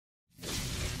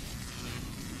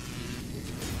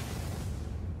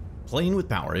Playing with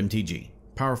Power MTG.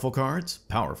 Powerful cards,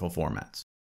 powerful formats.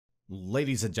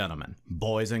 Ladies and gentlemen,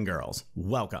 boys and girls,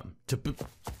 welcome to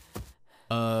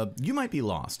you might be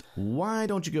lost. Why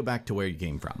don't you go back to where you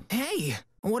came from? Hey,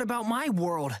 what about my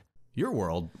world? Your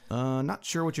world? Not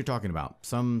sure what you're talking about.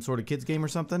 Some sort of kids game or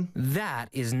something? That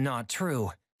is not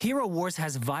true. Hero Wars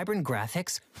has vibrant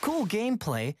graphics, cool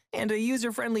gameplay, and a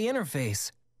user-friendly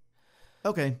interface.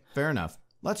 Okay, fair enough.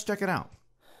 Let's check it out.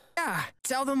 Yeah,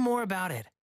 tell them more about it.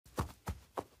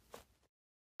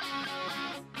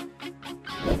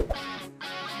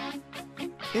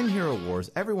 In Hero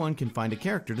Wars, everyone can find a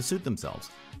character to suit themselves.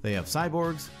 They have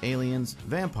cyborgs, aliens,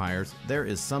 vampires, there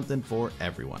is something for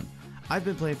everyone. I've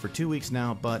been playing for 2 weeks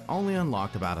now, but only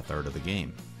unlocked about a third of the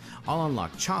game. I'll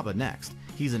unlock Chaba next.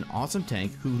 He's an awesome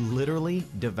tank who literally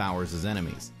devours his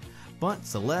enemies. But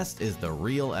Celeste is the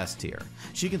real S tier.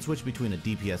 She can switch between a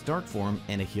DPS dark form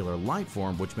and a healer light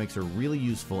form, which makes her really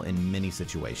useful in many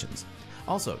situations.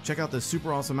 Also, check out this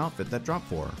super awesome outfit that dropped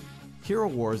for her. Hero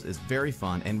Wars is very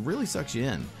fun and really sucks you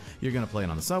in. You're going to play it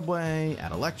on the subway,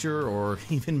 at a lecture, or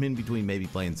even in between maybe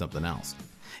playing something else.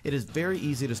 It is very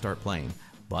easy to start playing,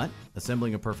 but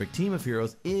assembling a perfect team of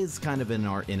heroes is kind of an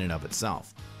art in and of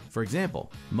itself. For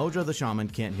example, Mojo the Shaman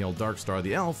can't heal Darkstar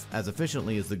the Elf as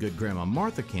efficiently as the good Grandma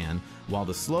Martha can, while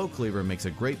the Slow Cleaver makes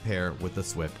a great pair with the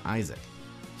Swift Isaac.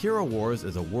 Hero Wars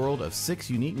is a world of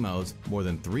 6 unique modes, more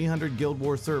than 300 Guild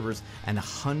Wars servers, and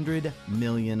 100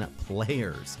 million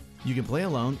players. You can play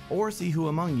alone or see who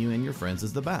among you and your friends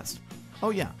is the best.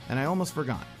 Oh yeah, and I almost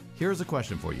forgot. Here's a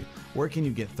question for you. Where can you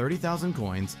get 30,000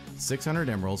 coins, 600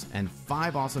 emeralds, and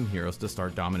 5 awesome heroes to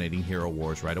start dominating Hero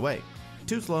Wars right away?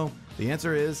 Too slow? The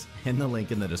answer is in the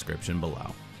link in the description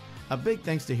below. A big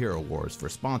thanks to Hero Wars for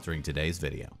sponsoring today's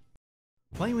video.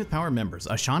 Playing with Power members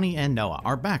Ashani and Noah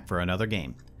are back for another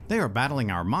game. They are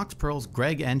battling our Mox Pearls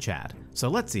Greg and Chad, so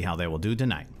let's see how they will do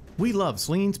tonight. We love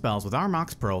slinging spells with our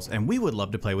Mox Pearls and we would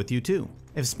love to play with you too.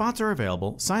 If spots are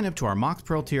available, sign up to our Mox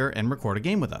Pearl tier and record a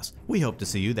game with us. We hope to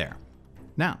see you there.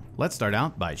 Now, let's start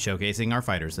out by showcasing our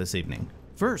fighters this evening.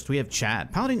 First, we have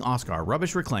Chad piloting Oskar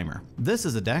Rubbish Reclaimer. This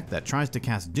is a deck that tries to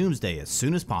cast Doomsday as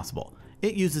soon as possible.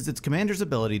 It uses its commander's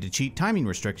ability to cheat timing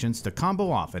restrictions to combo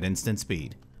off at instant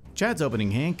speed. Chad's opening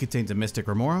hand contains a Mystic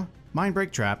Remora,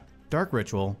 Mindbreak Trap, Dark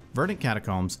Ritual, Verdant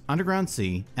Catacombs, Underground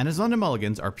Sea, and his London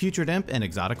Mulligans are Putrid Imp and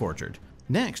Exotic Orchard.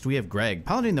 Next, we have Greg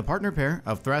piloting the partner pair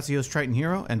of Thrasios Triton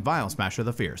Hero and Vial Smasher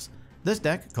the Fierce. This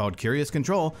deck, called Curious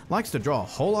Control, likes to draw a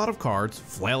whole lot of cards,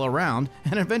 flail around,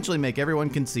 and eventually make everyone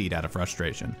concede out of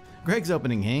frustration. Greg's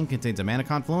opening hand contains a Mana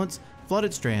Confluence,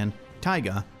 Flooded Strand,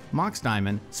 Taiga, Mox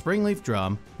Diamond, Springleaf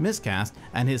Drum, Miscast,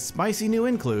 and his spicy new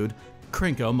include,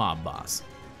 Krinko Mob Boss.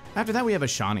 After that we have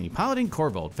Ashani piloting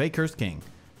Korvold Fae-Cursed King.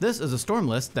 This is a storm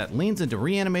list that leans into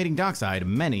reanimating Dockside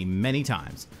many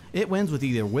times. It wins with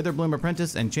either Witherbloom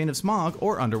Apprentice and Chain of Smog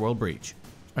or Underworld Breach.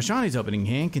 Ashani's opening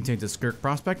hand contains a Skirk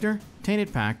Prospector,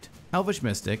 Tainted Pact, Elvish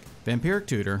Mystic, Vampiric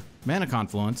Tutor, Mana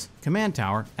Confluence, Command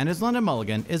Tower, and his London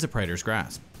Mulligan is a Praetor's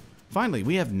Grasp. Finally,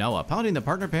 we have Noah piloting the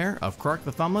partner pair of Krark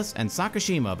the Thumbless and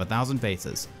Sakashima of 1,000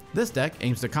 Faces. This deck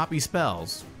aims to copy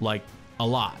spells, like, a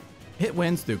lot. It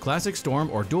wins through Classic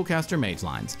Storm or Dualcaster Mage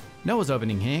lines. Noah's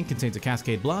opening hand contains a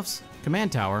Cascade Bluffs,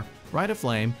 Command Tower, Rite of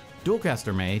Flame,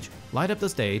 Dualcaster Mage, Light Up the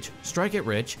Stage, Strike It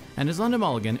Rich, and his London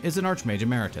Mulligan is an Archmage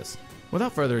Emeritus.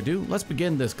 Without further ado, let's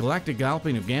begin this galactic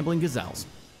galloping of gambling gazelles.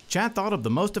 Chad thought of the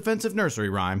most offensive nursery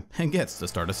rhyme and gets to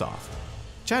start us off.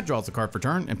 Chad draws a card for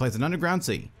turn and plays an Underground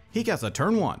Sea. He casts a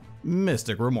turn 1,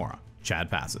 Mystic Remora.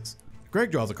 Chad passes. Greg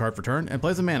draws a card for turn and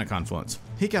plays a Mana Confluence.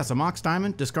 He casts a Mox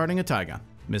Diamond, discarding a Taiga.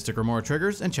 Mystic Remora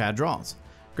triggers and Chad draws.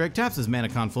 Greg taps his Mana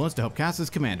Confluence to help cast his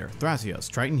commander, Thrasios,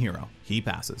 Triton Hero. He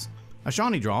passes.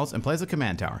 Ashani draws and plays a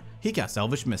Command Tower. He casts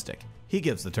Elvish Mystic. He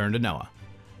gives the turn to Noah.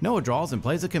 Noah draws and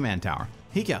plays a Command Tower.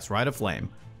 He casts Rite of Flame.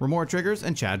 Remora triggers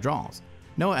and Chad draws.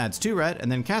 Noah adds 2 red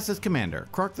and then casts his commander,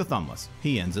 Krark the Thumbless.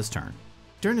 He ends his turn.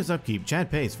 During his upkeep,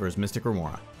 Chad pays for his Mystic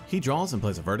Remora. He draws and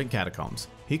plays a Verdant Catacombs.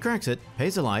 He cracks it,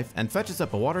 pays a life, and fetches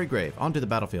up a Watery Grave onto the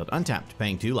battlefield untapped,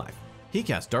 paying 2 life. He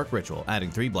casts Dark Ritual,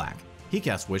 adding 3 black. He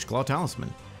casts Wishclaw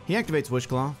Talisman. He activates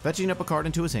Wishclaw, fetching up a card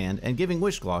into his hand and giving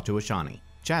Wishclaw to Ashani.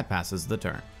 Chad passes the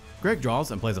turn. Greg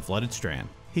draws and plays a Flooded Strand.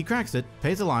 He cracks it,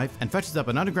 pays a life, and fetches up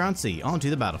an Underground Sea onto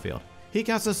the battlefield. He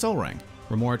casts a Soul Ring.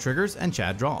 Remora triggers and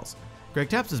Chad draws. Greg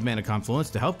taps his Mana Confluence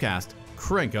to help cast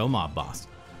Krinko Mob Boss.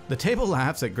 The table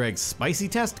laughs at Greg's spicy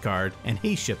test card and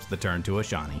he ships the turn to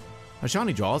Ashani.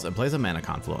 Ashani draws and plays a Mana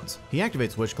Confluence. He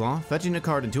activates Wishclaw, fetching a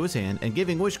card into his hand and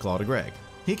giving Wishclaw to Greg.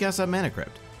 He casts a Mana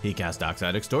Crypt. He casts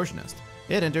Dockside Extortionist.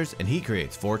 It enters and he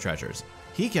creates 4 treasures.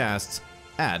 He casts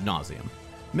Ad Nauseam.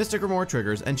 Mystic Remora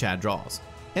triggers and Chad draws.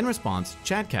 In response,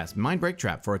 Chad casts Mindbreak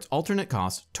Trap for its alternate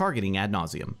cost, targeting Ad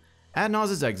Nauseam. Ad Naus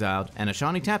is exiled, and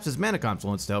Ashani taps his Mana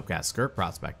Confluence to help cast Skirk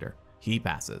Prospector. He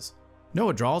passes.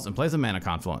 Noah draws and plays a Mana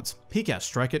Confluence. He casts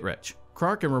Strike It Rich.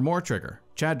 Krark and Remore trigger.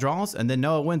 Chad draws, and then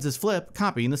Noah wins his flip,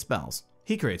 copying the spells.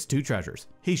 He creates 2 treasures.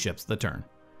 He ships the turn.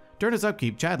 During his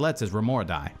upkeep, Chad lets his Remore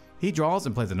die. He draws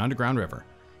and plays an Underground River.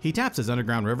 He taps his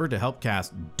Underground River to help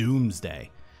cast Doomsday.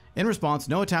 In response,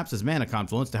 Noah taps his Mana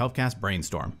Confluence to help cast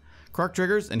Brainstorm. Krark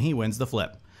triggers, and he wins the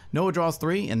flip. Noah draws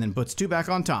 3 and then puts 2 back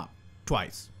on top.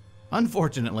 Twice.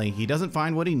 Unfortunately, he doesn't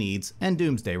find what he needs, and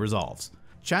Doomsday resolves.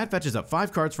 Chad fetches up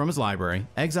 5 cards from his library,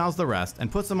 exiles the rest,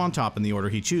 and puts them on top in the order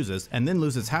he chooses, and then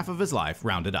loses half of his life,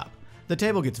 rounded up. The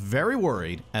table gets very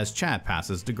worried as Chad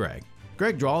passes to Greg.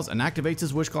 Greg draws and activates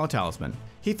his Wishclaw Talisman.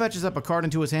 He fetches up a card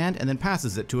into his hand and then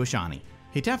passes it to Ashani.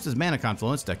 He taps his Mana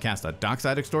Confluence to cast a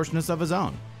Dockside Extortionist of his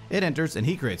own. It enters and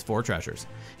he creates 4 treasures.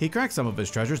 He cracks some of his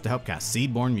treasures to help cast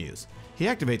Seedborn Muse. He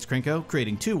activates Krinko,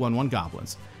 creating 2 1/1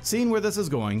 goblins. Seeing where this is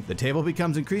going, the table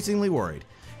becomes increasingly worried.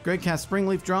 Greg casts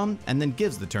Springleaf Drum and then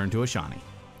gives the turn to Ashani.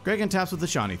 Greg untaps with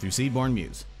Ashani through Seedborn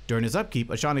Muse. During his upkeep,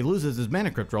 Ashani loses his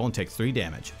Mana Crypt roll and takes 3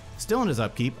 damage. Still in his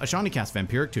upkeep, Ashani casts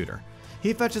Vampiric Tutor.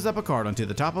 He fetches up a card onto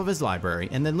the top of his library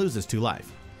and then loses 2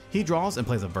 life. He draws and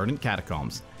plays a Verdant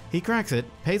Catacombs. He cracks it,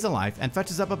 pays a life, and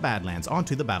fetches up a Badlands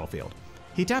onto the battlefield.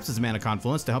 He taps his Mana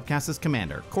Confluence to help cast his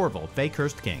commander, Korvold,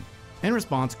 Fae-Cursed King. In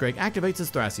response, Greg activates his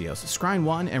Thrasios, scrying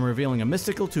 1 and revealing a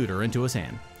Mystical Tutor into his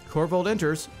hand. Korvold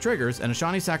enters, triggers, and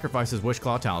Ashani sacrifices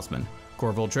Wishclaw Talisman.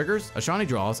 Korvold triggers, Ashani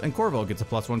draws, and Korvold gets a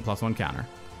 +1/+1 counter.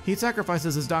 He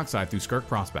sacrifices his Dockside through Skirk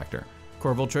Prospector.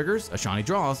 Korvold triggers, Ashani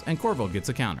draws, and Korvold gets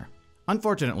a counter.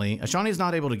 Unfortunately, Ashani is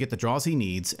not able to get the draws he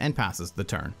needs and passes the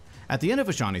turn. At the end of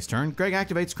Ashani's turn, Greg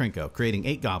activates Krinko, creating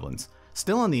 8 goblins.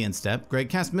 Still on the end step, Greg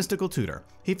casts Mystical Tutor.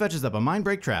 He fetches up a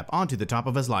Mindbreak Trap onto the top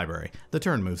of his library. The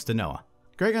turn moves to Noah.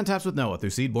 Greg untaps with Noah through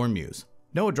Seedborn Muse.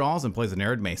 Noah draws and plays an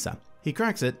Arid Mesa. He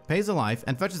cracks it, pays a life,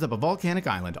 and fetches up a Volcanic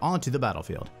Island onto the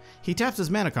battlefield. He taps his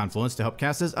Mana Confluence to help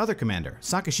cast his other commander,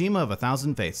 Sakashima of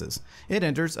 1,000 Faces. It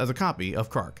enters as a copy of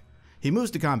Krark. He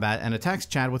moves to combat and attacks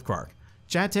Chad with Krark.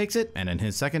 Chad takes it, and in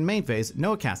his second main phase,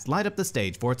 Noah casts Light Up the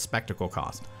Stage for its Spectacle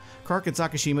cost. Krark and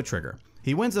Sakashima trigger.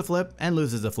 He wins the flip and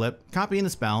loses the flip, copying the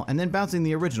spell and then bouncing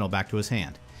the original back to his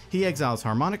hand. He exiles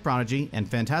Harmonic Prodigy and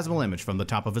Phantasmal Image from the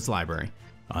top of his library.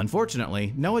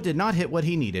 Unfortunately, Noah did not hit what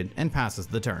he needed and passes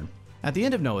the turn. At the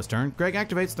end of Noah's turn, Greg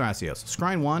activates Thrasios,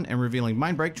 scrying 1 and revealing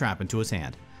Mindbreak Trap into his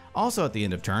hand. Also at the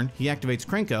end of turn, he activates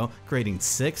Krinko, creating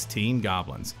 16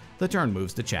 goblins. The turn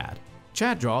moves to Chad.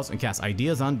 Chad draws and casts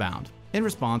Ideas Unbound. In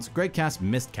response, Greg casts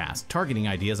Mistcast, targeting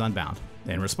Ideas Unbound.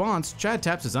 In response, Chad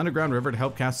taps his Underground River to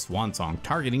help cast Swansong,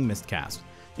 targeting Mistcast.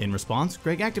 In response,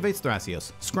 Greg activates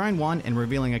Thrasios, scrying 1 and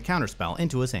revealing a counterspell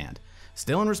into his hand.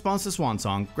 Still in response to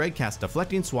Swansong, Greg casts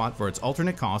Deflecting Swat for its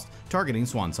alternate cost, targeting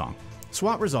Swansong.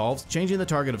 Swat resolves, changing the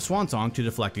target of Swansong to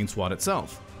Deflecting Swat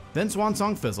itself. Then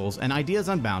Swansong fizzles and Ideas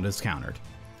Unbound is countered.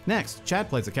 Next, Chad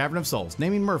plays a Cavern of Souls,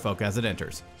 naming Merfolk as it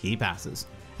enters. He passes.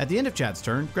 At the end of Chad's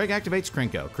turn, Greg activates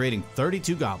Krinko, creating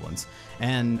 32 goblins.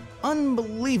 An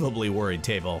unbelievably worried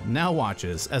table now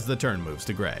watches as the turn moves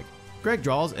to Greg. Greg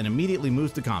draws and immediately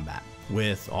moves to combat.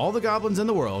 With all the goblins in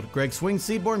the world, Greg swings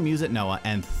Seedborn Muse at Noah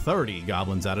and 30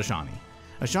 goblins at Ashani.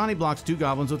 Ashani blocks 2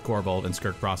 goblins with Korvold and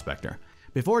Skirk Prospector.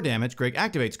 Before damage, Greg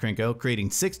activates Krinko,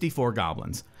 creating 64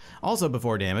 goblins. Also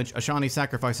before damage, Ashani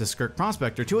sacrifices Skirk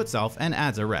Prospector to itself and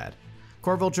adds a red.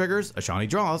 Korvold triggers, Ashani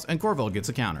draws, and Korvold gets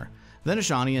a counter. Then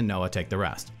Ashani and Noah take the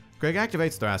rest. Greg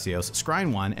activates Thrasios,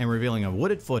 scrying 1 and revealing a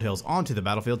Wooded Foothills onto the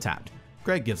battlefield tapped.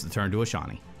 Greg gives the turn to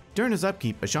Ashani. During his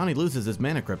upkeep, Ashani loses his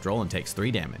Mana Crypt roll and takes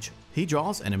 3 damage. He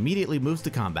draws and immediately moves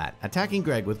to combat, attacking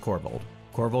Greg with Korvold.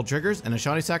 Korvold triggers and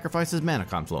Ashani sacrifices Mana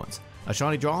Confluence.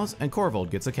 Ashani draws and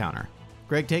Korvold gets a counter.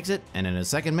 Greg takes it, and in his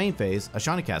second main phase,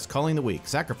 Ashani casts Calling the Weak,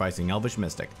 sacrificing Elvish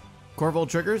Mystic. Korvold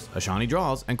triggers, Ashani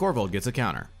draws, and Korvold gets a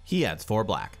counter. He adds 4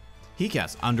 black. He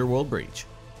casts Underworld Breach.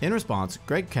 In response,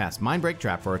 Greg casts Mindbreak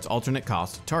Trap for its alternate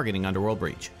cost, targeting Underworld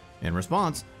Breach. In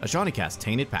response, Ashani casts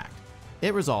Tainted Pact.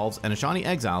 It resolves, and Ashani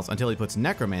exiles until he puts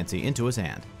Necromancy into his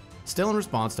hand. Still in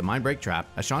response to Mindbreak Trap,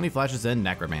 Ashani flashes in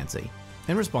Necromancy.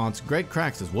 In response, Greg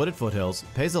cracks his Wooded Foothills,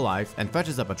 pays a life, and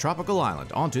fetches up a Tropical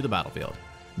Island onto the battlefield.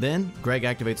 Then, Greg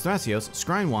activates Thrasios,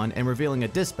 scrying 1 and revealing a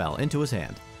Dispel into his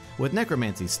hand. With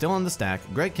Necromancy still on the stack,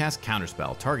 Greg casts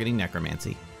Counterspell, targeting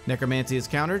Necromancy. Necromancy is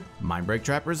countered, Mindbreak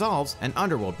Trap resolves, and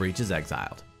Underworld Breach is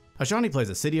exiled. Ashani plays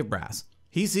a City of Brass.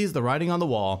 He sees the writing on the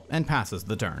wall and passes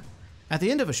the turn. At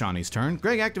the end of Ashani's turn,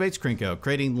 Greg activates Krinko,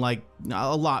 creating,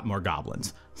 a lot more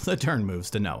goblins. The turn moves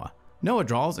to Noah. Noah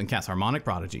draws and casts Harmonic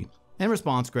Prodigy. In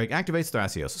response, Greg activates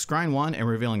Thrasios, scrying 1 and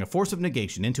revealing a Force of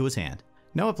Negation into his hand.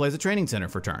 Noah plays a training center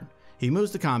for turn. He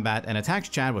moves to combat and attacks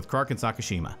Chad with Krark and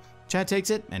Sakashima. Chad takes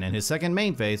it, and in his second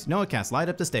main phase, Noah casts Light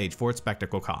Up the Stage for its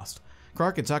spectacle cost.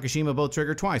 Krark and Sakashima both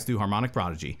trigger twice through Harmonic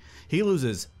Prodigy. He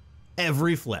loses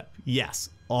every flip. Yes,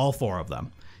 all 4 of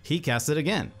them. He casts it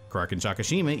again. Krark and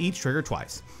Sakashima each trigger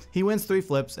twice. He wins 3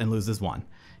 flips and loses 1.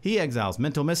 He exiles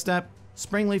Mental Misstep,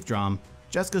 Springleaf Drum,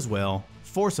 Jessica's Will,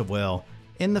 Force of Will,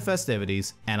 In the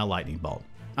Festivities, and a Lightning Bolt.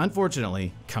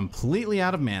 Unfortunately, completely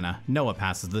out of mana, Noah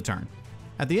passes the turn.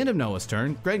 At the end of Noah's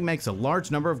turn, Greg makes a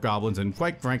large number of goblins, and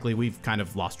quite frankly, we've kind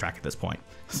of lost track at this point.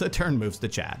 The turn moves to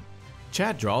Chad.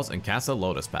 Chad draws and casts a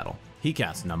Lotus Petal. He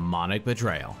casts Mnemonic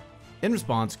Betrayal. In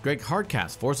response, Greg hard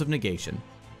casts Force of Negation.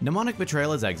 Mnemonic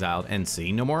Betrayal is exiled, and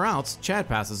seeing no more outs, Chad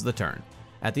passes the turn.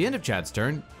 At the end of Chad's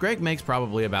turn, Greg makes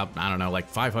probably about, like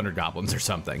 500 goblins or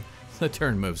something. The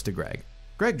turn moves to Greg.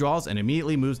 Greg draws and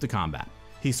immediately moves to combat.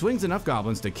 He swings enough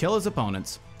goblins to kill his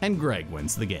opponents, and Greg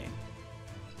wins the game.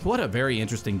 What a very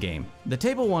interesting game. The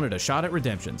table wanted a shot at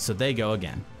redemption, so they go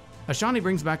again. Ashani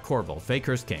brings back Korvold,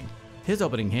 Fae-Cursed King. His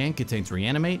opening hand contains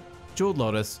Reanimate, Jeweled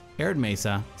Lotus, Arid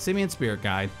Mesa, Simian Spirit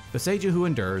Guide, Beseiju Who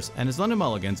Endures, and his London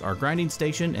Mulligans are Grinding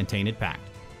Station and Tainted Pact.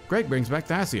 Greg brings back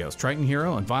Thrasios, Triton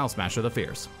Hero, and Vial Smasher the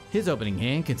Fierce. His opening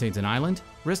hand contains an Island,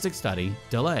 Rhystic Study,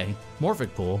 Delay,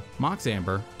 Morphic Pool, Mox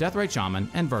Amber, Deathrite Shaman,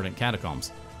 and Verdant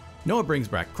Catacombs. Noah brings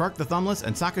back Krark the Thumbless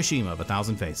and Sakashima of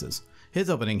 1,000 Faces. His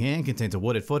opening hand contains a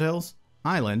Wooded Foothills,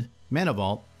 Island, Mana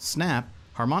Vault, Snap,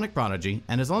 Harmonic Prodigy,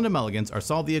 and his London Mulligans are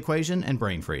Solve the Equation and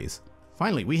Brain Freeze.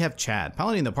 Finally, we have Chad,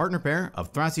 piloting the partner pair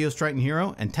of Thrasios Triton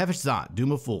Hero and Tevesh Zot,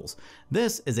 Doom of Fools.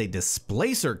 This is a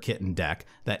Displacer Kitten deck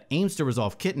that aims to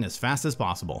resolve Kitten as fast as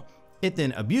possible. It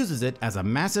then abuses it as a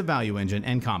massive value engine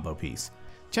and combo piece.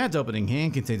 Chad's opening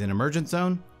hand contains an Emergent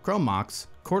Zone, Chrome Mox,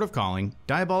 Court of Calling,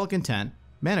 Diabolic Intent,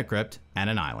 Mana Crypt, and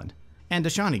an Island. And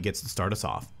Ashani gets to start us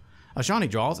off. Ashani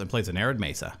draws and plays an Arid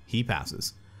Mesa. He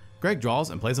passes. Greg draws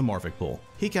and plays a Morphic Pool.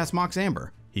 He casts Mox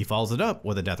Amber. He follows it up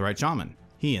with a Deathrite Shaman.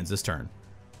 He ends his turn.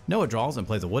 Noah draws and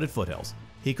plays a Wooded Foothills.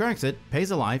 He cracks it,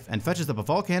 pays a life, and fetches up a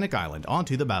Volcanic Island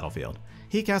onto the battlefield.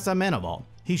 He casts a Mana Vault.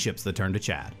 He ships the turn to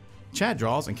Chad. Chad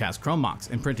draws and casts Chrome Mox,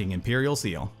 imprinting Imperial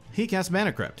Seal. He casts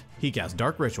Mana Crypt. He casts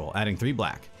Dark Ritual, adding 3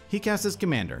 black. He casts his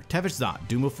commander, Tevesh Zot,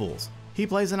 Doom of Fools. He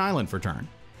plays an Island for turn.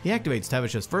 He activates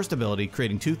Tevesh's first ability,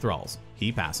 creating 2 Thralls.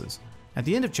 He passes. At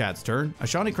the end of Chad's turn,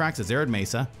 Ashani cracks his Arid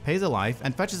Mesa, pays a life,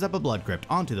 and fetches up a Blood Crypt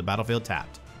onto the battlefield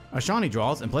tapped. Ashani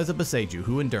draws and plays a Beseiju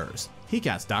Who Endures. He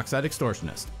casts Dockside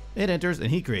Extortionist. It enters and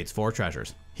he creates 4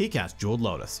 treasures. He casts Jeweled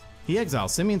Lotus. He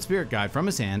exiles Simian Spirit Guide from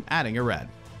his hand, adding a red.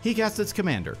 He casts its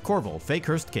commander, Korvold,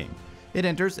 Fae-Cursed King. It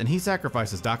enters and he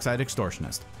sacrifices Dockside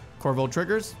Extortionist. Korvold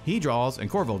triggers, he draws, and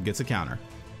Korvold gets a counter.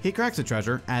 He cracks a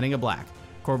treasure, adding a black.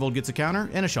 Korvold gets a counter,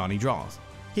 and Ashani draws.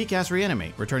 He casts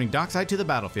Reanimate, returning Dockside to the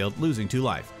battlefield, losing 2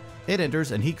 life. It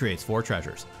enters and he creates 4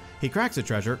 treasures. He cracks a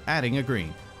treasure, adding a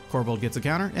green. Korvold gets a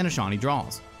counter, and Ashani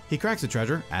draws. He cracks a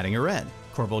treasure, adding a red.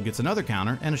 Korvold gets another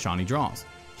counter, and Ashani draws.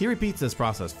 He repeats this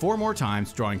process 4 more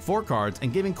times, drawing 4 cards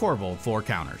and giving Korvold 4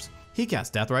 counters. He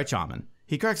casts Deathrite Shaman.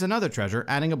 He cracks another treasure,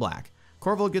 adding a black.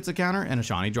 Korvold gets a counter, and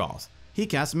Ashani draws. He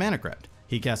casts Mana Crypt.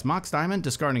 He casts Mox Diamond,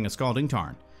 discarding a Scalding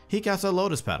Tarn. He casts a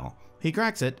Lotus Petal. He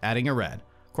cracks it, adding a red.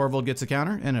 Korvold gets a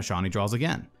counter, and Ashani draws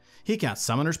again. He casts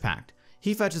Summoner's Pact.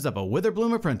 He fetches up a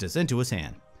Witherbloom Apprentice into his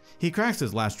hand. He cracks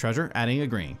his last treasure, adding a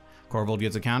green. Korvold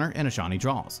gets a counter, and Ashani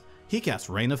draws. He casts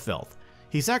Reign of Filth.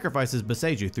 He sacrifices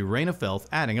Beseiju through Reign of Filth,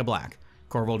 adding a black.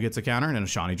 Korvold gets a counter, and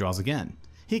Ashani draws again.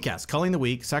 He casts Culling the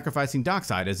Weak, sacrificing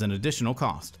Dockside as an additional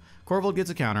cost. Korvold gets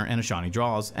a counter, and Ashani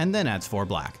draws, and then adds 4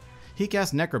 black. He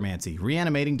casts Necromancy,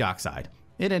 reanimating Dockside.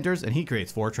 It enters, and he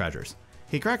creates 4 treasures.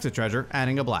 He cracks a treasure,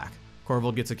 adding a black.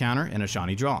 Korvold gets a counter, and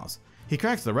Ashani draws. He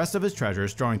cracks the rest of his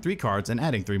treasures, drawing 3 cards and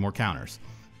adding 3 more counters.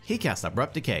 He casts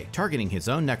Abrupt Decay, targeting his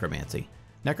own Necromancy.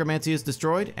 Necromancy is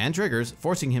destroyed and triggers,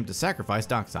 forcing him to sacrifice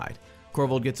Dockside.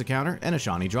 Korvold gets a counter, and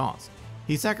Ashani draws.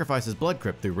 He sacrifices Blood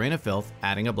Crypt through Reign of Filth,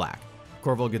 adding a black.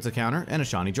 Korvold gets a counter, and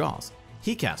Ashani draws.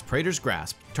 He casts Praetor's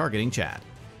Grasp, targeting Chad.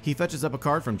 He fetches up a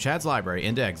card from Chad's library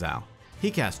into exile.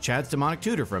 He casts Chad's Demonic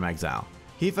Tutor from exile.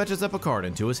 He fetches up a card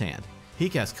into his hand. He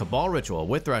casts Cabal Ritual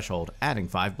with Threshold, adding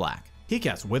 5 black. He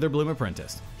casts Witherbloom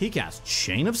Apprentice. He casts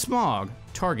Chain of Smog,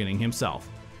 targeting himself.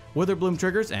 Witherbloom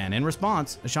triggers, and in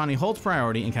response, Ashani holds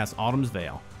priority and casts Autumn's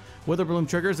Veil. Witherbloom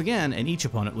triggers again, and each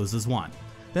opponent loses 1.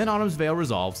 Then Autumn's Veil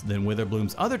resolves, then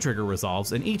Witherbloom's other trigger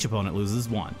resolves, and each opponent loses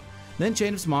 1. Then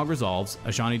Chain of Smog resolves,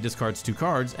 Ashani discards 2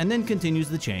 cards, and then continues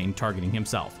the chain, targeting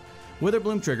himself.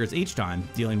 Witherbloom triggers each time,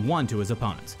 dealing 1 to his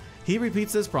opponents. He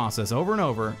repeats this process over and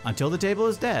over until the table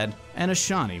is dead, and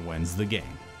Ashani wins the game.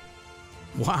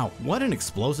 Wow, what an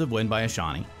explosive win by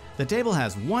Ashani. The table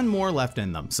has one more left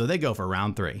in them, so they go for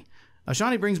round 3.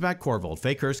 Ashani brings back Korvold,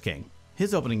 Fae-Cursed King.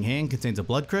 His opening hand contains a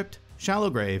Blood Crypt, Shallow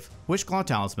Grave, Wishclaw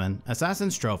Talisman,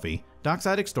 Assassin's Trophy,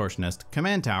 Dockside Extortionist,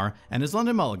 Command Tower, and his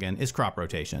London Mulligan is Crop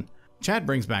Rotation. Chad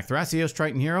brings back Thrasios,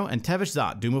 Triton Hero, and Tevish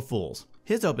Zot, Doom of Fools.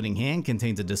 His opening hand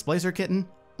contains a Displacer Kitten,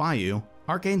 Bayou,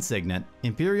 Arcane Signet,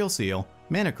 Imperial Seal,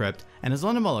 Mana Crypt, and his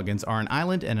London Mulligans are an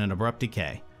Island and an Abrupt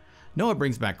Decay. Noah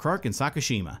brings back Krark and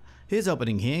Sakashima. His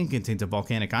opening hand contains a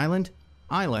Volcanic Island,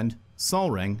 Soul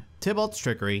Ring, Tybalt's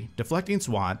Trickery, Deflecting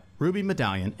Swat, Ruby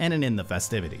Medallion, and an In the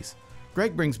Festivities.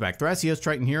 Greg brings back Thrasios,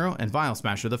 Triton Hero, and Vial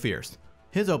Smasher the Fierce.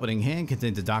 His opening hand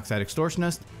contains a Dockside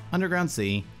Extortionist, Underground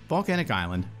Sea, Volcanic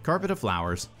Island, Carpet of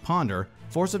Flowers, Ponder,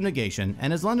 Force of Negation,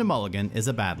 and his London Mulligan is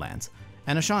a Badlands.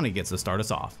 And Ashani gets to start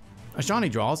us off.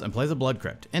 Ashani draws and plays a Blood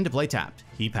Crypt, into play tapped.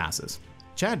 He passes.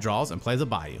 Chad draws and plays a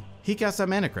Bayou. He casts a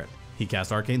Mana Crypt. He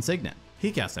casts Arcane Signet.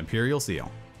 He casts Imperial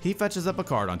Seal. He fetches up a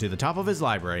card onto the top of his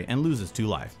library and loses 2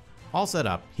 life. All set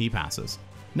up, he passes.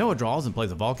 Noah draws and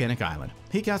plays a Volcanic Island.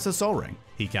 He casts a Soul Ring.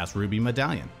 He casts Ruby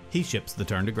Medallion. He ships the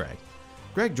turn to Greg.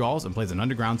 Greg draws and plays an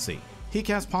Underground Sea. He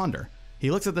casts Ponder.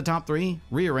 He looks at the top 3,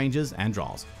 rearranges, and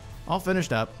draws. All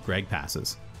finished up, Greg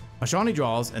passes. Ashani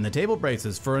draws and the table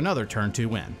braces for another turn 2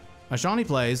 win. Ashani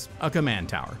plays a Command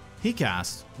Tower. He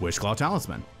casts Wishclaw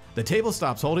Talisman. The table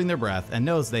stops holding their breath and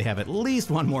knows they have at least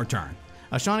one more turn.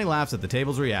 Ashani laughs at the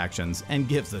table's reactions and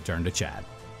gives the turn to Chad.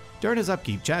 During his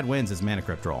upkeep, Chad wins his Mana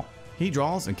Crypt roll. He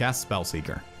draws and casts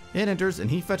Spellseeker. It enters and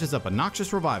he fetches up a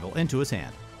Noxious Revival into his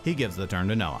hand. He gives the turn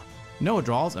to Noah. Noah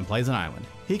draws and plays an Island.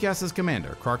 He casts his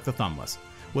commander, Krark the Thumbless.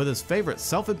 With his favorite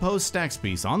self-imposed stacks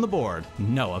piece on the board,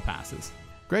 Noah passes.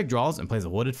 Greg draws and plays a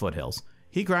Wooded Foothills.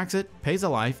 He cracks it, pays a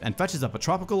life, and fetches up a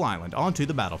tropical island onto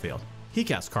the battlefield. He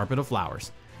casts Carpet of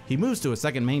Flowers. He moves to a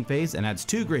second main phase and adds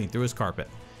 2 green through his carpet.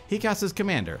 He casts his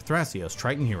commander, Thrasios,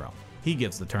 Triton Hero. He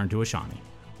gives the turn to Ashani.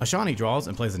 Ashani draws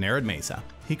and plays an Arid Mesa.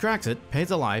 He cracks it,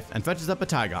 pays a life, and fetches up a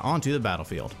Taiga onto the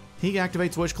battlefield. He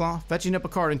activates Wishclaw, fetching up a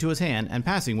card into his hand and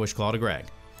passing Wishclaw to Greg.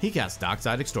 He casts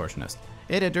Dockside Extortionist.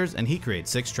 It enters and he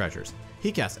creates 6 treasures.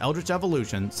 He casts Eldritch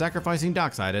Evolution, sacrificing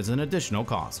Dockside as an additional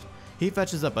cost. He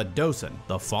fetches up a Dosen,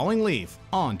 the Falling Leaf,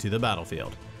 onto the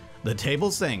battlefield. The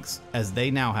table sinks, as they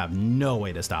now have no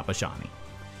way to stop Ashani.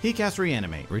 He casts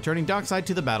Reanimate, returning Dockside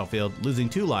to the battlefield, losing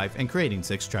 2 life and creating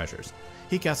 6 treasures.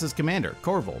 He casts his commander,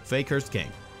 Korvold, Fae-Cursed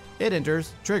King. It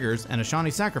enters, triggers, and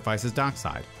Ashani sacrifices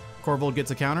Dockside. Korvold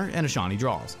gets a counter and Ashani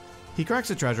draws. He cracks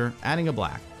a treasure, adding a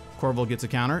black. Korvold gets a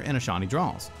counter and Ashani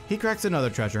draws. He cracks another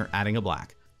treasure, adding a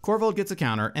black. Korvold gets a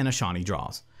counter and Ashani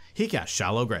draws. He casts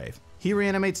Shallow Grave. He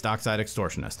reanimates Dockside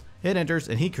Extortionist. It enters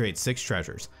and he creates 6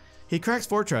 treasures. He cracks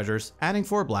 4 treasures, adding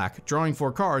 4 black, drawing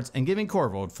 4 cards, and giving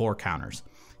Korvold 4 counters.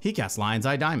 He casts Lion's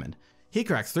Eye Diamond. He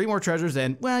cracks 3 more treasures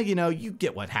and, well, you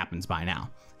get what happens by now.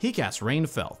 He casts Rain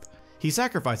of Filth. He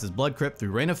sacrifices Blood Crypt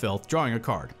through Rain of Filth, drawing a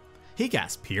card. He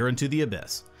casts Peer into the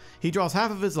Abyss. He draws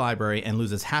half of his library and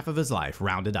loses half of his life,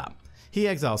 rounded up. He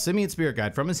exiles Simian Spirit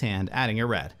Guide from his hand, adding a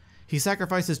red. He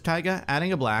sacrifices Taiga,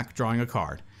 adding a black, drawing a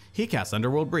card. He casts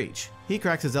Underworld Breach. He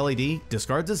cracks his LED,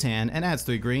 discards his hand, and adds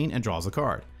 3 green and draws a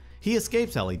card. He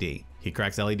escapes LED. He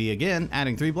cracks LED again,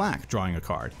 adding 3 black, drawing a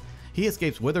card. He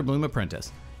escapes Witherbloom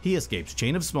Apprentice. He escapes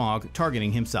Chain of Smog,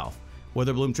 targeting himself.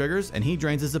 Witherbloom triggers, and he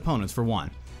drains his opponents for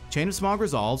 1. Chain of Smog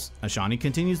resolves. Ashani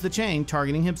continues the chain,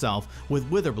 targeting himself, with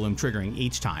Witherbloom triggering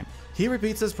each time. He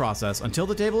repeats this process until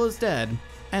the table is dead,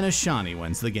 and Ashani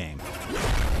wins the game.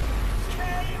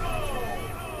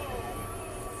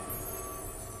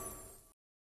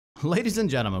 Ladies and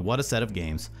gentlemen, what a set of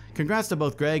games. Congrats to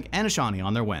both Greg and Ashani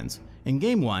on their wins. In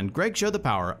Game 1, Greg showed the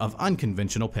power of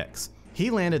unconventional picks. He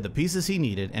landed the pieces he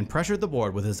needed and pressured the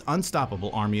board with his unstoppable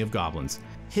army of goblins.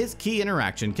 His key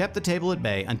interaction kept the table at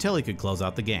bay until he could close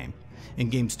out the game. In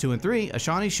Games 2 and 3,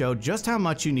 Ashani showed just how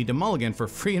much you need to mulligan for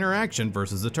free interaction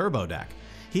versus the turbo deck.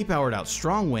 He powered out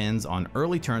strong wins on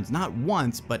early turns not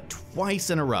once, but twice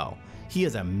in a row. He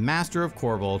is a master of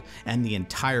Korvold, and the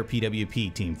entire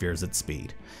PWP team fears its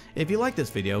speed. If you like this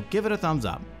video, give it a thumbs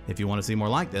up. If you want to see more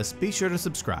like this, be sure to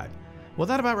subscribe. Well,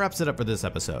 that about wraps it up for this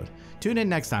episode. Tune in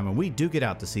next time when we duke it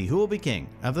out to see who will be king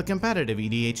of the competitive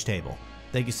EDH table.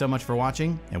 Thank you so much for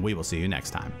watching, and we will see you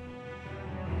next time.